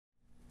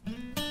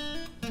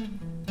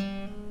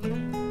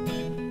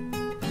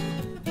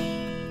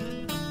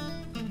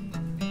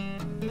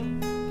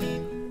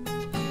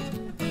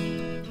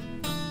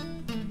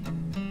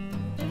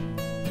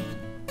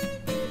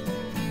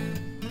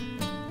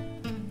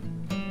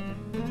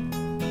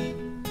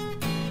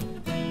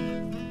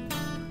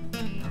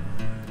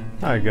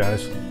Hi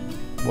guys,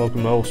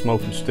 welcome to old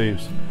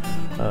SmokinSteve's.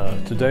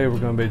 Today we're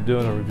going to be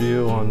doing a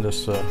review on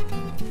this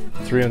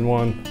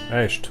 3-in-1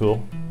 ash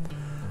tool.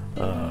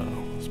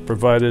 It's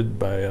provided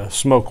by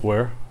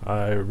SmokeWare.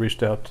 I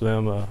reached out to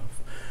them a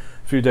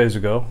few days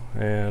ago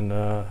and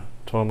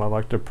told them I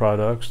liked their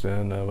products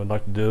and would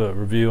like to do a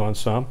review on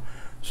some.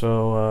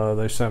 So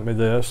they sent me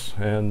this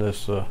and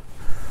this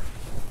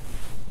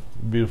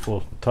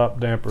beautiful top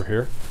damper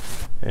here,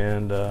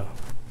 and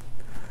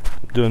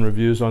doing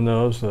reviews on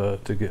those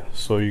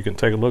so you can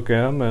take a look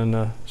at them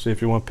and see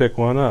if you want to pick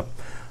one up.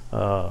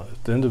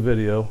 At the end of the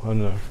video, in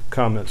the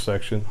comment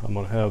section, I'm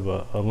going to have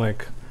a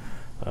link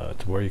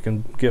to where you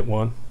can get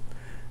one,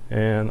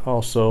 and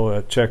also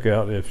at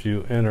checkout, if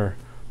you enter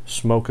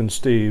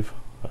SmokinSteve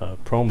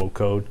promo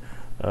code,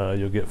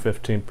 you'll get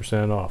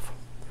 15% off.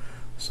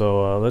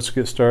 So let's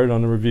get started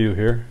on the review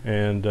here,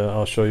 and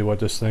I'll show you what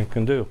this thing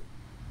can do.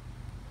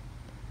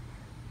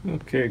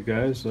 Okay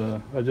guys,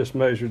 I just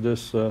measured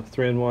this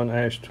 3-in-1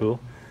 ash tool,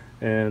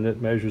 and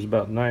it measures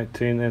about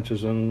 19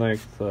 inches in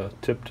length,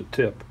 tip to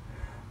tip.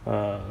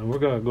 And we're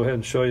going to go ahead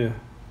and show you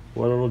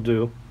what it'll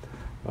do.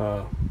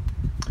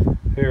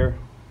 Here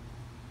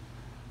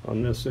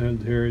on this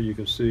end here, you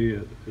can see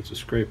it's a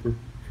scraper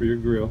for your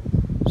grill,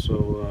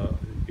 so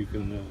you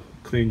can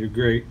clean your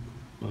grate.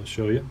 I'll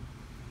show you.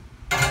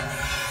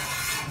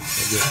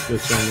 It just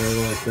fits on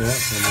there like that,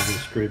 and you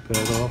can scrape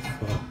that off.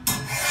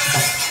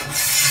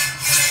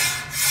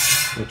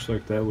 Looks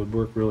like that would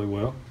work really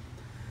well.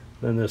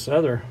 Then this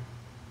other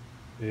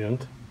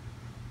end,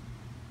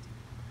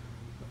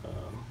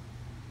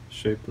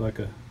 shaped like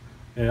a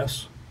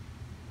S.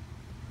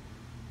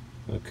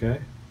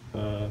 Okay,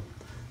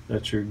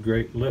 that's your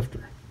grate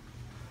lifter.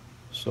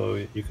 So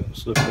you can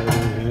slip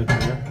that in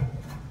there,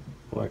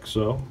 like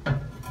so,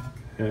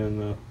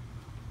 and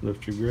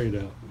lift your grate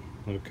out.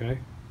 Okay.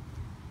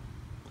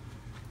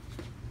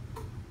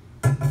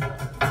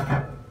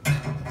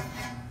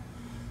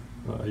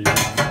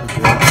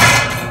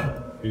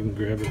 You can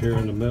grab it here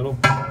in the middle,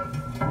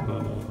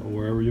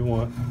 wherever you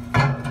want,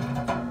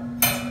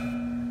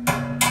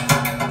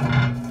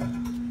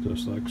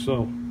 just like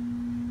so.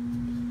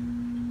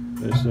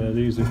 It's that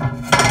easy.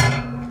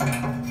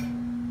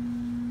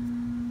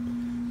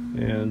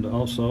 And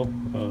also,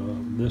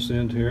 this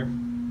end here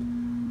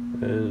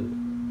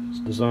is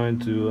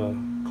designed to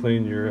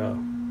clean your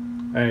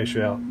ash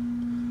out.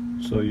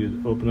 So you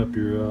open up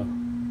your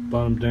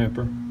bottom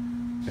damper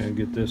and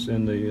get this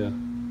in the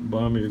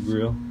bottom of your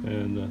grill,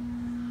 and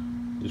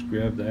just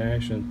grab the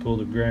ash and pull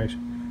the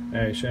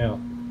ash out.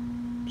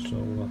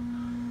 So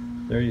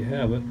there you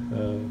have it,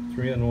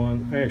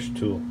 3-in-1 ash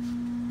tool.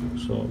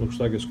 So it looks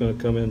like it's going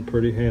to come in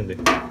pretty handy.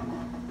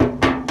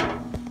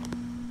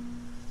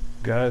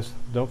 Guys,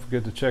 don't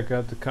forget to check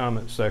out the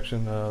comment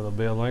section. There'll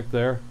be a link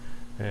there,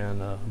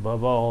 and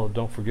above all,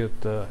 don't forget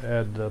to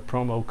add the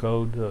promo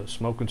code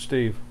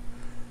SmokinSteve.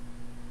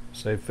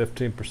 Save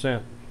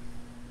 15%.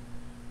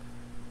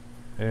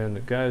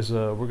 And guys,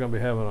 we're going to be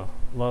having a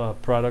lot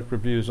of product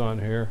reviews on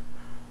here,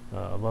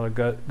 a lot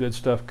of good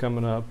stuff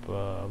coming up,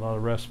 a lot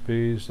of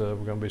recipes. We're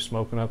going to be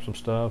smoking up some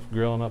stuff,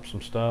 grilling up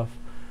some stuff,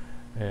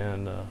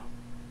 and a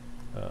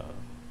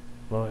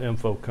lot of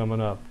info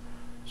coming up.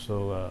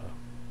 So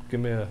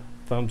give me a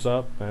thumbs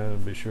up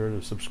and be sure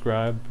to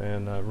subscribe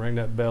and ring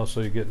that bell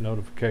so you get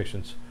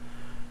notifications.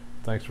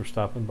 Thanks for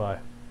stopping by.